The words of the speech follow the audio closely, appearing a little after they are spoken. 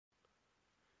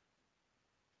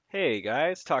Hey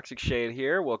guys, Toxic Shade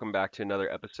here. Welcome back to another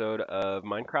episode of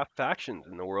Minecraft Factions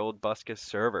in the Worldbuscus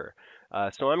server.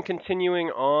 So I'm continuing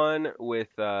on with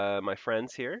my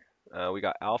friends here. We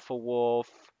got Alpha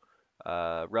Wolf,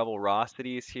 Rebel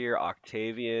Rossity's here,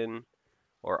 Octavian,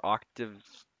 or Octavane.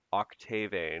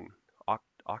 Octavane?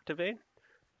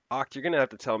 You're gonna have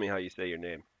to tell me how you say your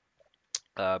name.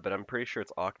 But I'm pretty sure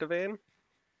it's Octavane?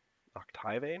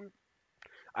 Octavane?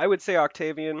 I would say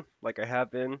Octavian, like I have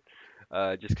been,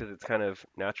 just because it's kind of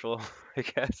natural, I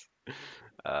guess.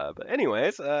 But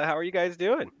anyways, how are you guys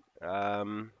doing? I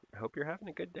hope you're having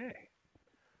a good day.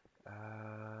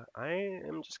 I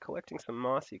am just collecting some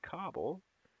mossy cobble.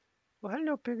 Well,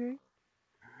 hello, Piggy.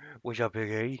 What's up,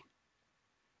 Piggy?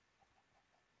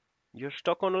 You're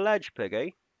stuck on a ledge,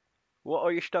 Piggy. What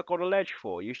are you stuck on a ledge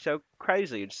for? You're so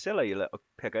crazy and silly, you little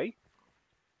Piggy.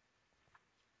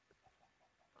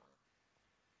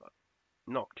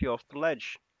 Knocked you off the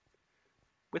ledge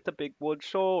with a big wood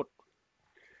sword.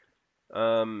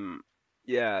 Um,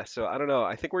 yeah, so I don't know.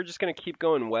 I think we're just gonna keep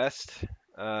going west,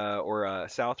 or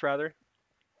south rather,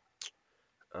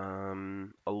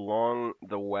 along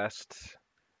the west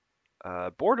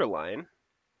borderline,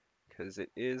 because it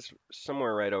is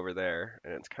somewhere right over there,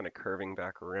 and it's kind of curving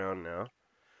back around now.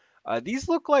 These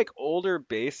look like older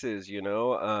bases, you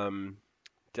know.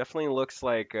 Definitely looks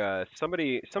like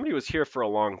somebody was here for a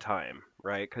long time,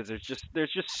 right? Because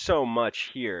there's just so much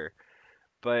here.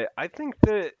 But I think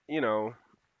that,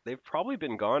 they've probably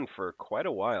been gone for quite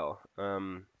a while.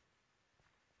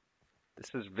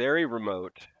 This is very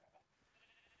remote,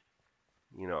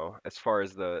 as far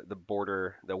as the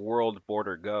border, the world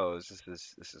border goes.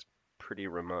 This is pretty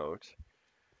remote.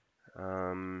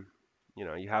 Um,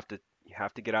 you have to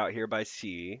get out here by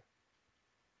sea.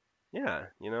 Yeah,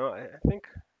 I think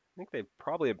they've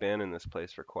probably abandoned this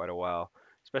place for quite a while,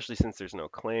 especially since there's no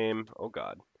claim. Oh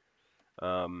God.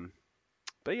 Um,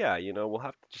 but yeah, we'll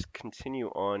have to just continue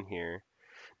on here.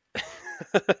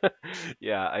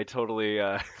 Yeah, I totally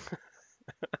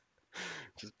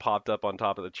just popped up on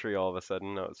top of the tree all of a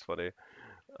sudden. That was funny.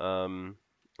 Um,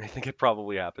 I think it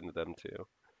probably happened to them too.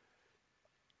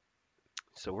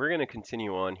 So we're gonna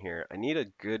continue on here. I need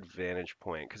a good vantage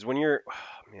point because when you're,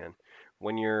 oh, man,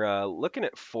 when you're looking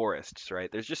at forests,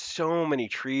 right? There's just so many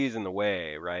trees in the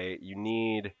way, right? You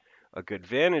need a good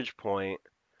vantage point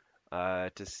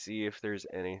to see if there's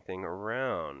anything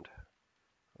around.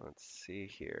 Let's see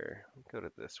here. Go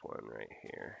to this one right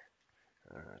here.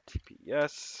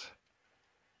 TPS.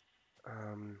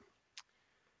 Um,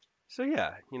 so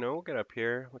yeah, we'll get up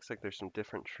here. Looks like there's some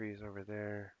different trees over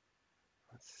there.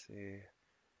 Let's see.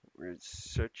 We're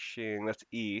searching. That's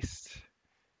east. So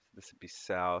this would be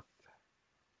south.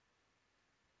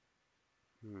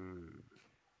 Hmm.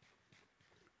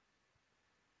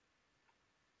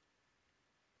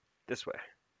 This way.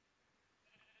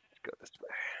 Let's go this way.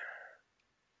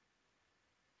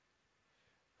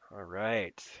 All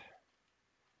right.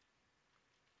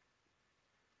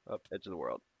 Up, edge of the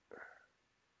world.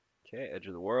 Okay, edge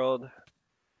of the world.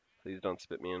 Please don't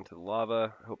spit me into the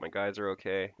lava. I hope my guys are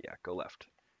okay. Yeah, go left.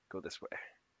 Go this way.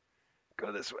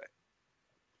 Go this way.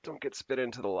 Don't get spit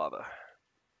into the lava.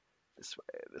 This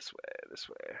way, this way, this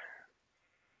way.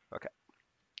 Okay.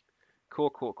 Cool,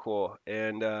 cool, cool.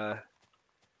 And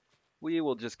we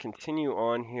will just continue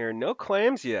on here. No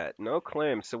claims yet. No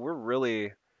claims. So we're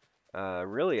really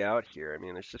out here. I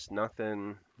mean, there's just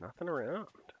nothing around.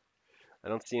 I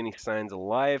don't see any signs of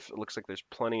life. It looks like there's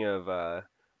plenty of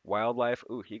wildlife.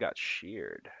 Ooh, he got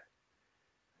sheared.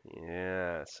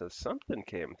 Yeah, so something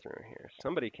came through here.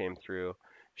 Somebody came through,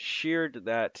 sheared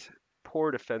that poor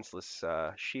defenseless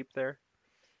sheep there,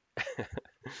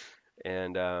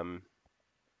 and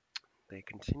they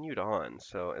continued on.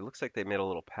 So it looks like they made a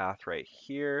little path right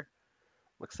here.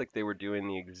 Looks like they were doing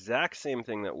the exact same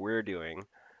thing that we're doing,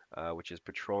 which is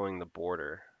patrolling the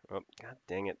border. Oh, God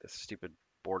dang it, this stupid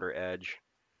border edge.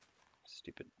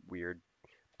 Stupid weird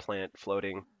plant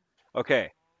floating.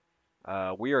 Okay,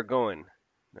 we are going.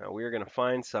 Now we are going to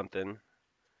find something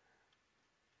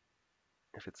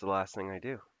if it's the last thing I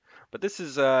do. But this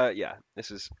is, yeah,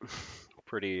 this is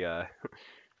pretty,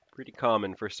 pretty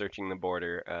common for searching the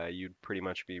border. You'd pretty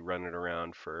much be running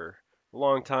around for a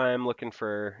long time looking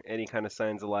for any kind of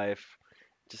signs of life.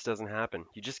 It just doesn't happen.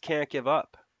 You just can't give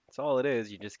up. That's all it is.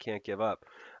 You just can't give up.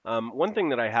 One thing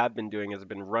that I have been doing is I've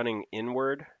been running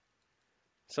inward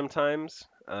sometimes.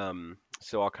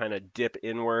 So I'll kind of dip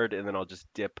inward and then I'll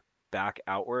just dip back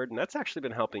outward. And that's actually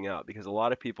been helping out because a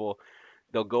lot of people,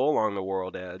 they'll go along the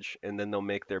world edge and then they'll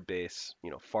make their base,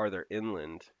 farther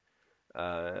inland,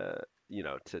 uh,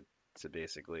 to to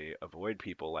basically avoid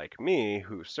people like me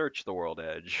who search the world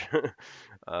edge.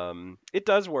 It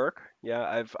does work.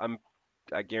 Yeah,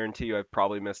 I guarantee you I've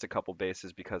probably missed a couple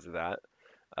bases because of that.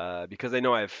 Because I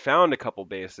know I've found a couple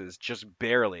bases just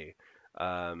barely,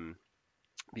 um,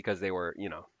 because they were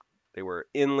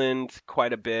inland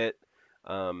quite a bit.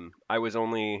 I was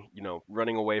only,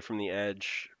 running away from the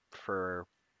edge for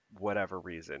whatever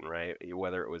reason, right?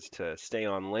 Whether it was to stay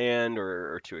on land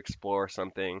or to explore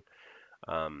something.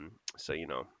 So,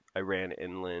 I ran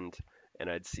inland and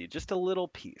I'd see just a little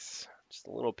piece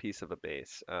of a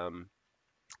base. I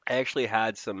actually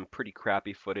had some pretty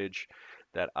crappy footage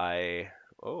that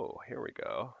oh, here we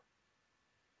go.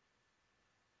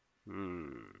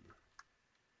 Hmm.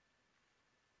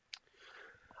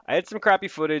 I had some crappy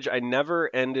footage. I never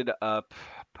ended up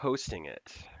posting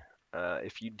it.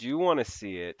 If you do want to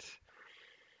see it,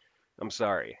 I'm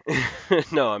sorry.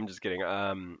 No, I'm just kidding.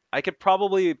 I could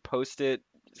probably post it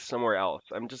somewhere else.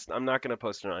 I'm not gonna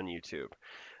post it on YouTube.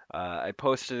 I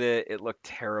posted it. It looked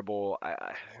terrible.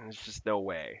 There's just no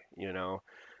way,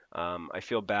 I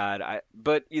feel bad.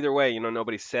 But either way,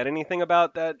 nobody said anything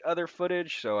about that other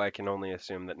footage, so I can only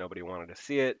assume that nobody wanted to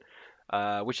see it,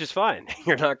 which is fine.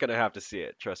 You're not gonna have to see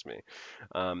it, trust me.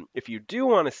 If you do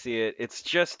want to see it, it's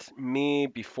just me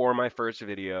before my first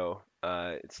video.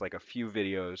 It's like a few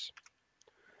videos,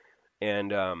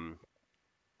 and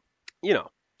you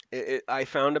know, I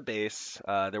found a base.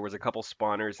 There was a couple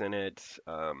spawners in it.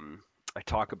 I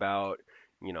talk about,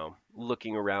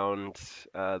 looking around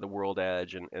the world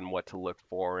edge and what to look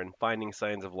for and finding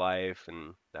signs of life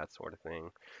and that sort of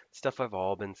thing. Stuff I've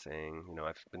all been saying,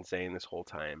 I've been saying this whole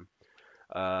time.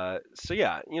 So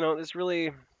yeah, it's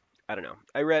really, I don't know.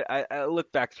 I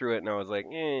looked back through it and I was like,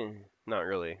 not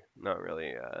really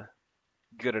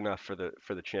good enough for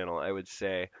the channel, I would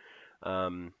say.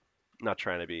 Um, Not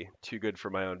trying to be too good for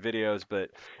my own videos, but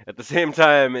at the same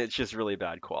time, it's just really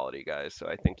bad quality, guys. So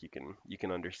I think you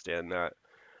can understand that.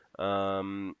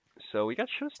 Um, so we got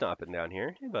show stopping down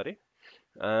here. Hey, buddy.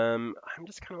 I'm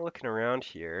just kind of looking around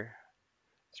here.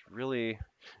 It's really,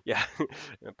 yeah,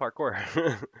 parkour.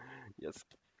 Yes,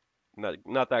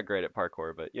 not that great at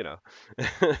parkour, but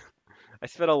I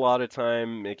spent a lot of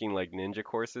time making like ninja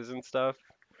courses and stuff.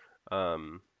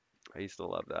 Um, I used to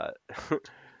love that.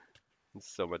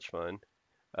 It's so much fun.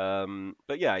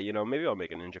 But yeah, maybe I'll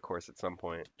make a ninja course at some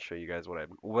point, show you guys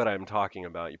what I'm talking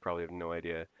about. You probably have no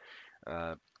idea.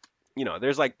 Uh,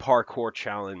 there's like parkour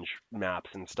challenge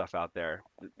maps and stuff out there.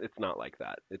 It's not like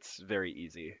that. It's very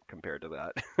easy compared to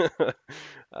that.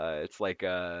 It's like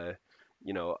a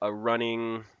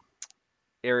running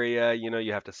area.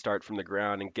 You have to start from the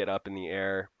ground and get up in the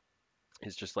air.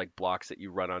 It's just like blocks that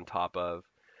you run on top of,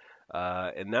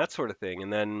 and that sort of thing.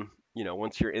 And then,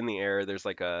 once you're in the air, there's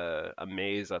like a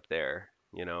maze up there,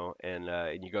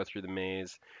 and you go through the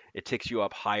maze. It takes you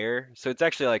up higher, so it's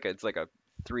like a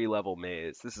three-level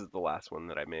maze. This is the last one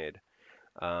that I made,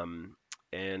 um,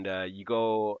 and you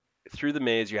go through the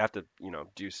maze. You have to,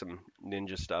 do some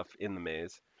ninja stuff in the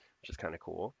maze, which is kind of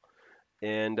cool.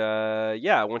 And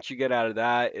yeah, once you get out of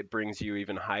that, it brings you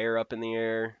even higher up in the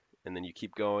air, and then you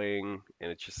keep going,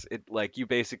 and it like you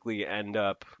basically end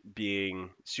up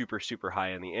being super super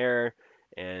high in the air,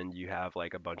 and you have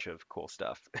like a bunch of cool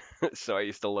stuff. So I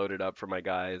used to load it up for my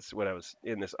guys when I was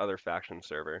in this other faction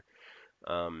server.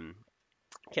 Um,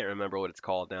 can't remember what it's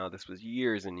called now. This was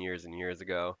years and years and years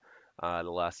ago, the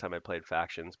last time I played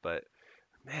factions, but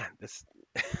man, this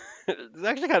is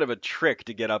actually kind of a trick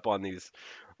to get up on these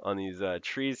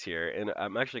trees here, and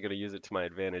I'm actually going to use it to my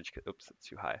advantage. Oops, it's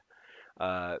too high.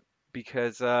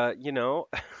 Because I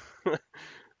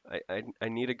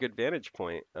need a good vantage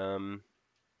point. Let's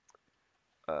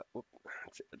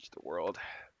see, edge the world.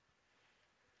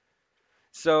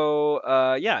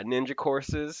 So yeah, ninja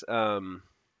courses.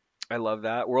 I love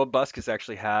that. Worldbuscus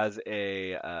actually has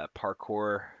a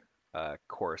parkour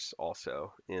course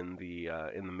also in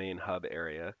the main hub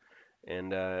area,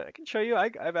 and I can show you.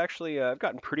 I've actually I've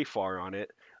gotten pretty far on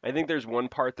it. I think there's one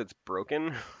part that's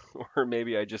broken, or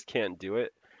maybe I just can't do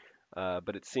it.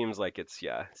 But it seems like it's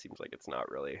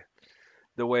not really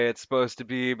the way it's supposed to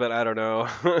be. But I don't know.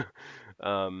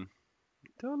 um,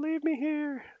 don't leave me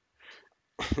here.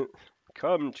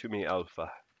 Come to me, Alpha.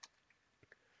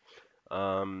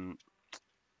 Um,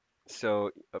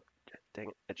 oh, dang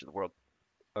it, edge of the world.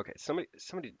 Okay, somebody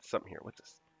did something here. What's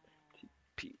this?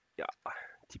 TP, yeah,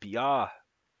 TPR.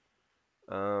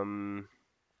 Um,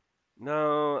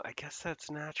 no, I guess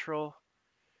that's natural,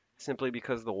 simply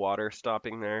because the water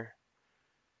stopping there.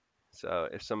 So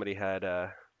if somebody had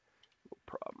a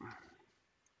problem.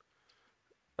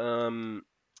 Um,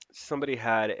 somebody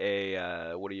had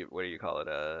a what do you call it?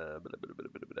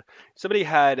 Somebody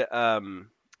had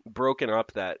broken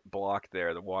up that block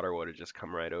there. The water would have just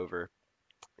come right over,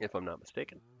 if I'm not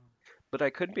mistaken. But I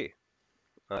could be.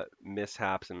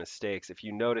 Mishaps and mistakes. If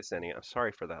you notice any, I'm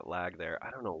sorry for that lag there.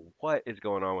 I don't know what is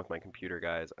going on with my computer,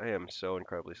 guys. I am so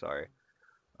incredibly sorry.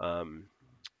 Um,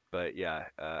 but yeah,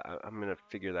 I'm gonna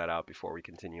figure that out before we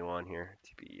continue on here.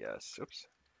 TPS. Oops.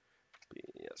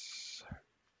 Yes.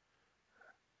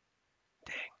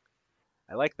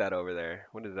 I like that over there.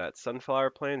 What is that? Sunflower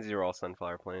planes? These are all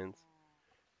sunflower planes.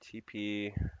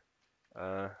 TP.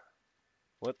 Uh,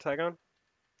 what, Tygon?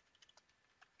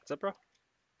 What's up, bro?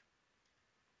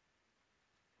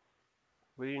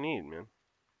 What do you need, man?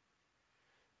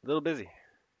 A little busy.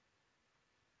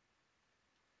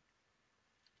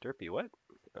 Derpy, what?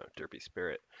 Oh, Derpy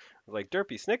Spirit. I was like,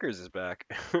 Derpy Snickers is back.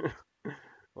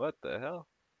 What the hell?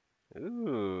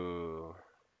 Ooh,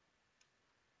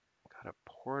 got a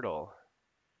portal.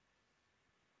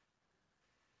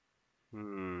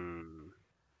 Hmm.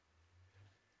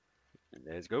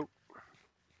 Let's go.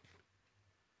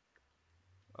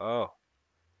 Oh.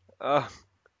 Oh.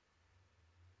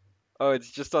 Oh,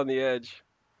 it's just on the edge.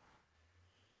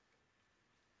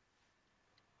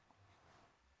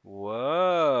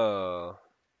 Whoa.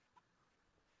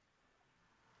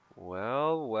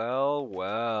 Well, well,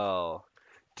 well.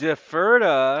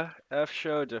 Deferta. F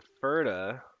show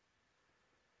Deferta.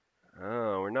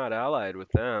 Oh, we're not allied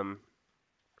with them.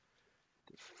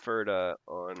 Deferta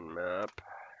on map.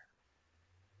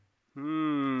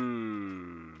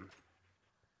 Hmm.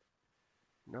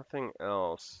 Nothing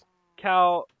else.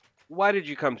 Cal, why did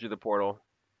you come through the portal?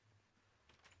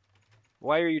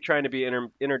 Why are you trying to be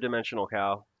interdimensional,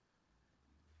 Cal?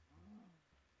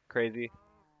 Crazy.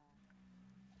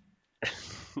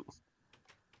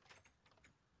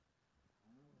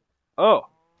 Oh,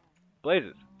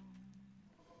 blazes.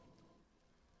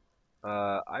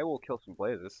 I will kill some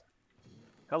blazes.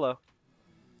 Hello.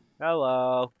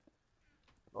 Hello.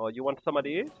 Oh, you want some of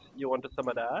these? You want some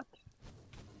of that?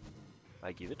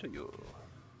 I give it to you.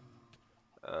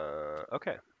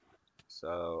 Okay.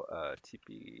 So, God.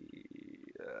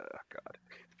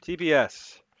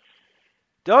 TPS.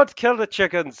 Don't kill the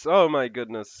chickens! Oh my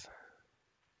goodness.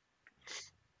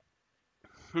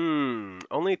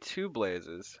 Only two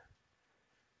blazes.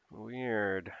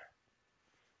 Weird.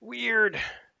 Weird.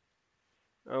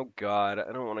 Oh god,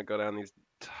 I don't want to go down these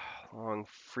long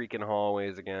freaking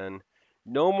hallways again.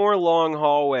 No more long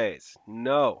hallways.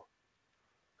 No.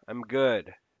 I'm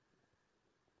good.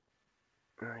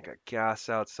 I got gas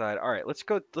outside. All right, let's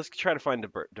go. Let's try to find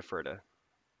Deferta.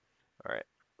 All right,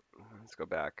 let's go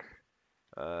back.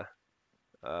 Uh,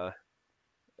 uh,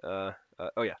 oh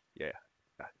yeah, yeah,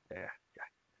 yeah, yeah, yeah.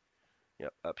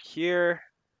 Yep, up here.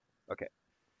 Okay,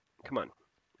 come on.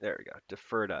 There we go.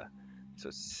 Deferta. So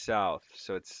south.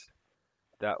 So it's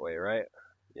that way, right?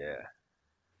 Yeah.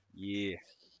 Yeah.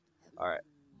 All right.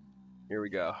 Here we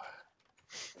go.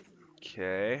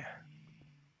 Okay.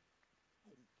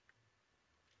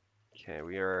 Okay,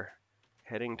 we are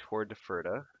heading toward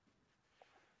Deferta.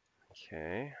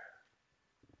 Okay.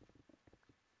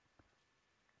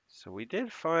 So we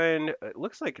did find, it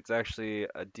looks like it's actually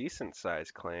a decent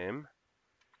sized claim.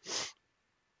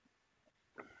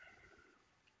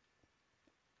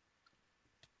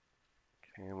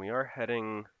 Okay, and we are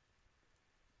heading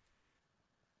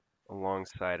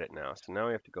alongside it now. So now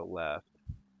we have to go left.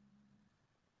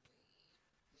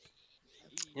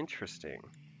 Interesting.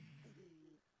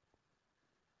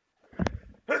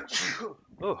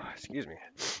 Oh, excuse me.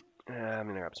 I'm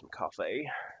gonna grab some coffee.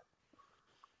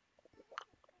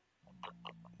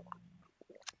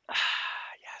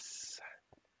 Ah, yes.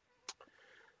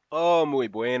 Oh, muy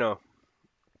bueno.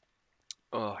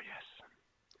 Oh, yes.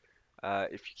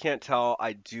 If you can't tell,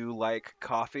 I do like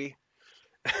coffee.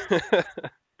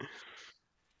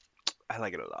 I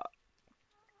like it a lot.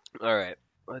 All right,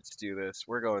 let's do this.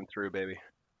 We're going through, baby.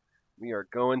 We are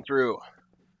going through.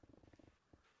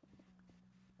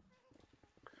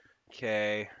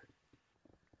 Okay.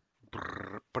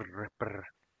 Brr, brr, brr,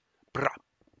 brr,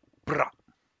 brr.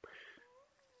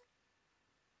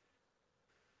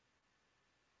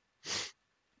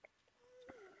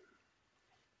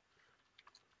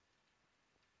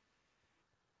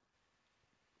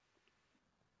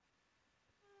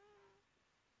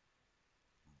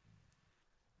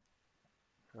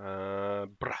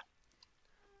 Brr.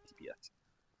 Yes.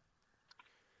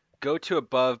 Go to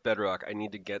above bedrock. I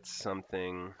need to get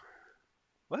something.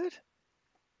 What?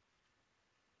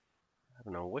 I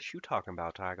don't know. What you talking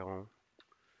about, Tygon?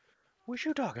 What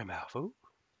you talking about, fool?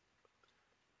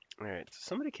 All right. So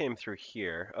somebody came through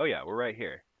here. Oh yeah, we're right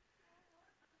here.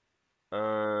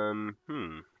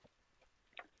 Hmm.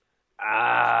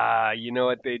 Ah, you know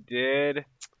what they did?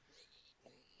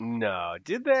 No,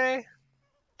 did they?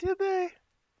 Did they?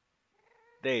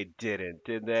 They didn't,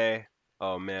 did they?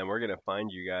 Oh man, we're gonna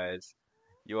find you guys.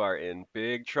 You are in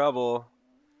big trouble.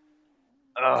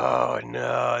 Oh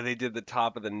no, they did the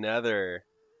top of the nether.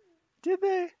 Did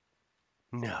they?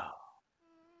 No.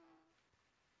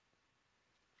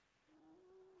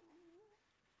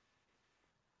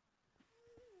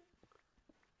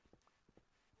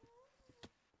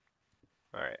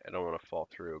 Alright, I don't want to fall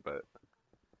through, but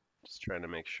just trying to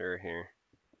make sure here.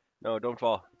 No, don't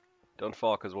fall. Don't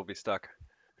fall, because we'll be stuck.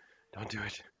 Don't do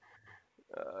it.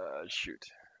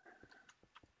 Shoot.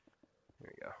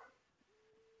 There we go.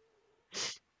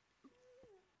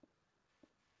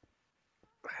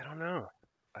 I don't know.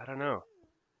 I don't know.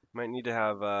 Might need to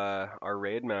have our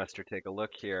raid master take a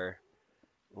look here.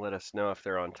 Let us know if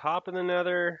they're on top of the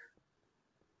nether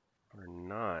or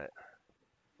not.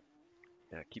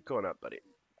 Yeah, keep going up, buddy.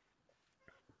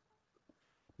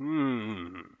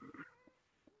 Hmm.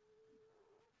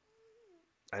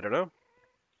 I don't know.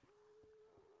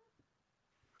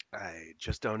 I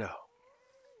just don't know.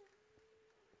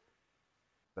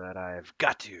 But I've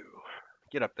got to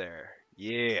get up there.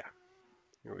 Yeah.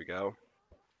 Here we go.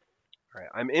 All right,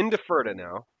 I'm into Ferta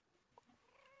now.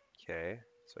 Okay,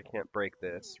 so I can't break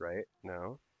this, right?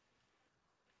 No.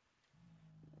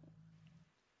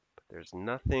 But there's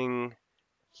nothing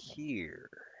here.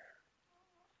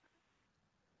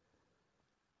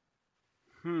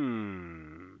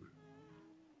 Hmm.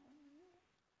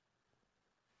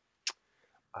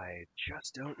 I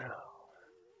just don't know.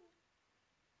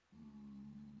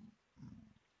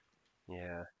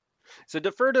 Yeah. So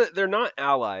Deferta, they're not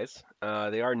allies.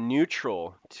 They are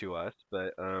neutral to us,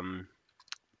 but I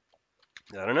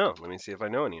don't know. Let me see if I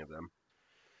know any of them.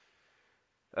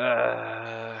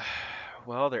 Uh,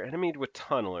 well, they're enemied with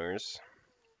tunnelers,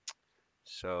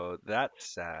 so that's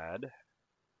sad.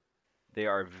 They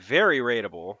are very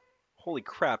raidable. Holy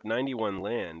crap, 91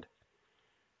 land.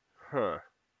 Huh.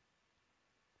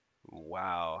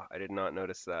 Wow, I did not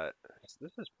notice that. So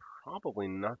this is probably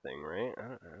nothing, right?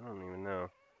 I don't even know.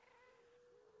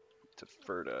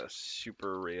 Teferta,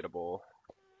 super raidable.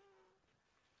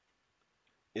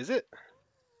 Is it?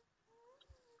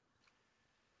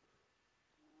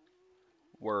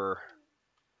 We're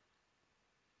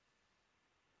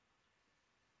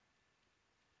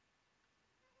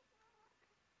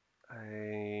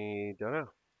I don't know.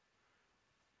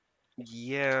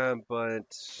 Yeah,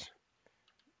 but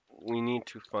we need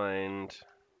to find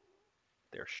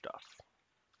their stuff.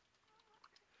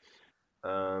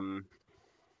 Um,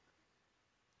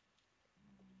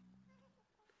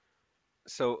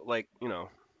 so like, is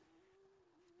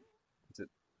it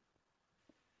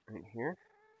right here?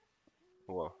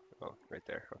 Well, oh, right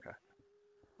there. Okay.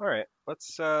 All right.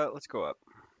 Let's go up.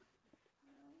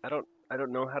 I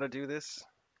don't know how to do this.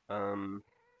 Um,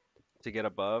 to get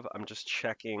above, I'm just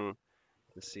checking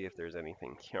to see if there's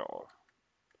anything here.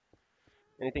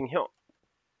 Anything here?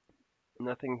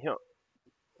 Nothing here.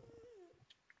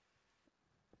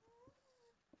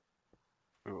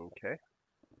 Okay.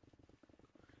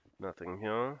 Nothing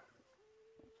here.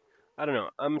 I don't know.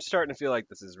 I'm starting to feel like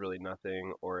this is really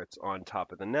nothing, or it's on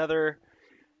top of the nether.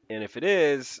 And if it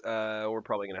is, we're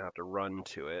probably going to have to run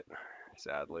to it,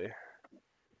 sadly.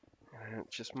 And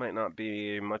it just might not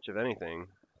be much of anything.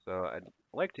 So I'd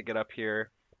like to get up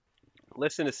here,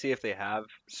 listen to see if they have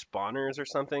spawners or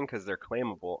something, because they're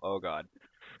claimable. Oh, God.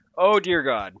 Oh, dear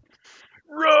God.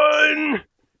 Run!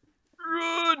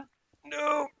 Run!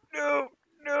 No, no,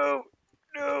 no,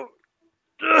 no.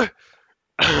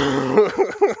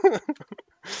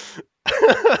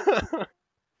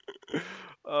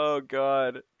 Oh,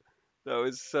 God. That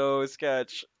was so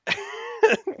sketch.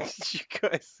 Did you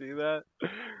guys see that?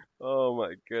 Oh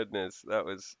my goodness, that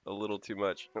was a little too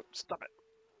much. No, stop it.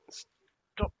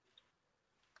 Stop.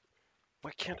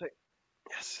 Why can't I?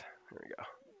 Yes. There we go.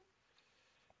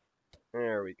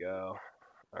 There we go.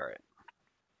 All right.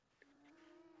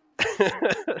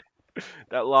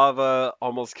 That lava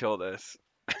almost killed us.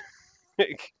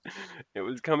 Like, it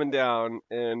was coming down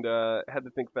and had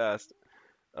to think fast.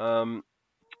 Um,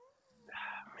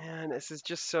 man, this is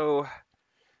just so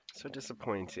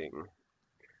disappointing.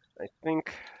 I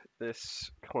think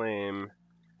this claim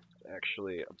is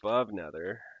actually above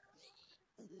Nether,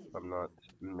 if I'm not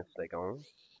mistaken.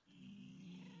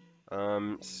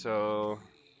 So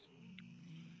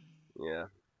yeah,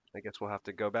 I guess we'll have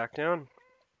to go back down,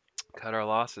 cut our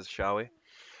losses, shall we?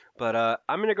 But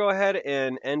I'm gonna go ahead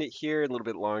and end it here a little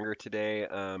bit longer today.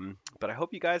 But I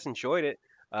hope you guys enjoyed it.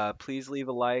 Please leave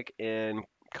a like and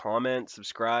comment,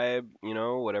 subscribe,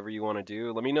 whatever you want to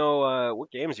do. Let me know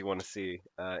what games you want to see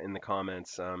in the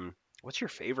comments. What's your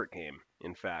favorite game,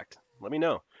 in fact? Let me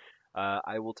know.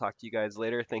 I will talk to you guys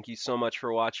later. Thank you so much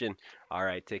for watching. All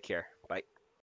right, take care. Bye.